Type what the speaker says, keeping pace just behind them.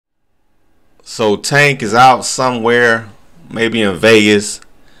So Tank is out somewhere, maybe in Vegas.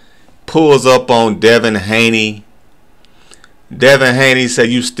 Pulls up on Devin Haney. Devin Haney said,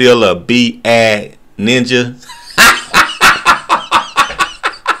 "You still a B-ad ninja?"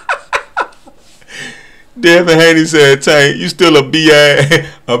 Devin Haney said, "Tank, you still a B-ad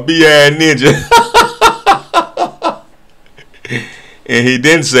ninja?" And he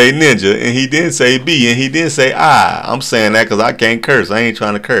didn't say ninja, and he didn't say B, and he didn't say I. I'm saying that because I can't curse. I ain't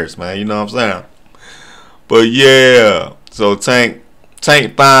trying to curse, man. You know what I'm saying? But yeah, so Tank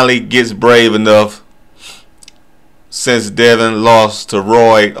finally gets brave enough since Devin lost to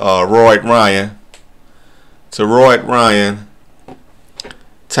Roid Ryan.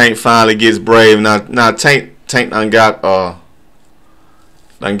 Tank finally gets brave. Now Tank done got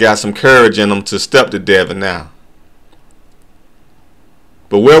some courage in him to step to Devin now.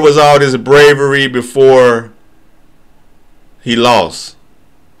 But where was all this bravery before he lost?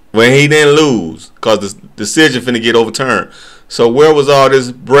 When he didn't lose, because the decision finna get overturned. So where was all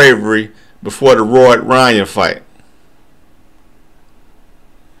this bravery before the Roid Ryan fight?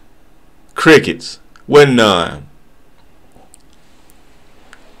 Crickets. Wasn't none.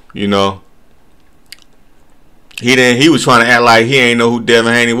 You know. He was trying to act like he ain't know who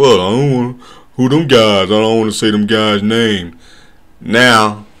Devin Haney was. I don't want who them guys. I don't want to say them guys' name.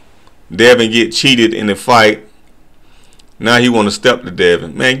 Now, Devin get cheated in the fight. Now he want to step to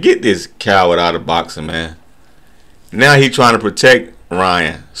Devin. Man, get this coward out of boxing, man. Now he trying to protect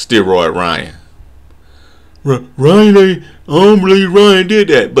Ryan, steroid Ryan. Ryan ain't, I don't believe Ryan did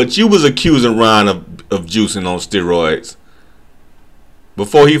that. But you was accusing Ryan of juicing on steroids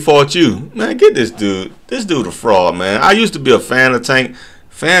before he fought you. Man, get this dude. This dude a fraud, man. I used to be a fan of Tank.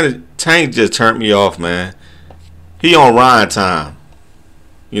 Tank just turned me off, man. He on Ryan time.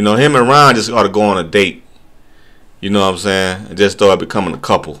 You know, him and Ryan just ought to go on a date. You know what I'm saying? And just start becoming a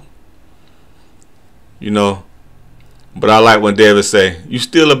couple. You know? But I like when David say, "You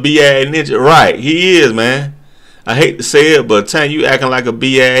still a B-ad ninja?" Right, he is, man. I hate to say it, but Tank, you acting like a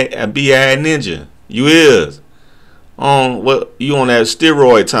B-ad ninja. You is. You on that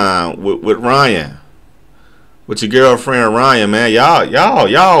steroid time with Ryan. With your girlfriend Ryan, man. Y'all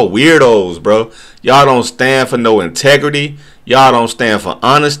weirdos, bro. Y'all don't stand for no integrity. Y'all don't stand for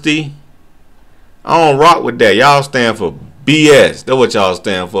honesty. I don't rock with that. Y'all stand for BS. That's what y'all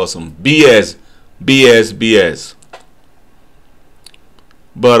stand for. Some BS.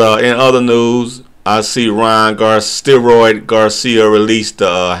 But in other news, I see Steroid Garcia released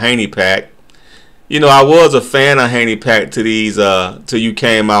the Haney pack. You know, I was a fan of Haney pack till you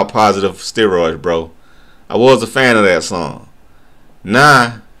came out positive steroids, bro. I was a fan of that song.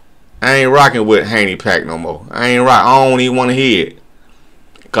 Nah, I ain't rocking with Haney pack no more. I don't even want to hear it.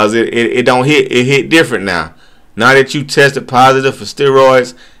 Cause it don't hit. It hit different now. Now that you tested positive for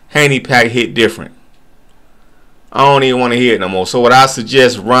steroids, Haney pack hit different. I don't even want to hear it no more. So what I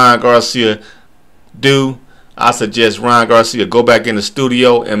suggest Ryan Garcia do, I suggest Ryan Garcia go back in the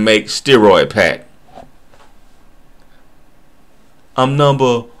studio and make steroid pack. I'm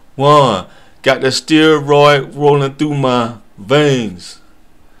number one. Got the steroid rolling through my veins.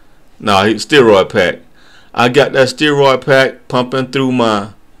 Nah, steroid pack. I got that steroid pack pumping through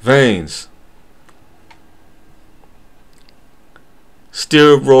my veins.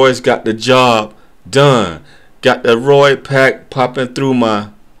 Steroids got the job done. Got the Roid pack popping through my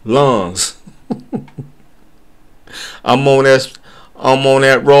lungs. I'm on that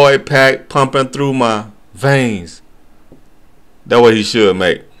Roid pack pumping through my veins. That's what he should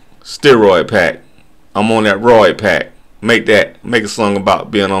make. Steroid pack. I'm on that Roid pack. Make a song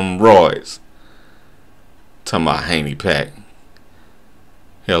about being on roids. Talking about Haney pack.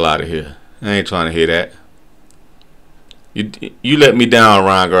 Hell out of here. I ain't trying to hear that. You let me down,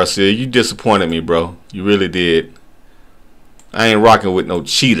 Ryan Garcia. You disappointed me, bro. You really did. I ain't rocking with no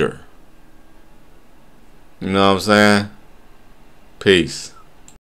cheater. You know what I'm saying? Peace.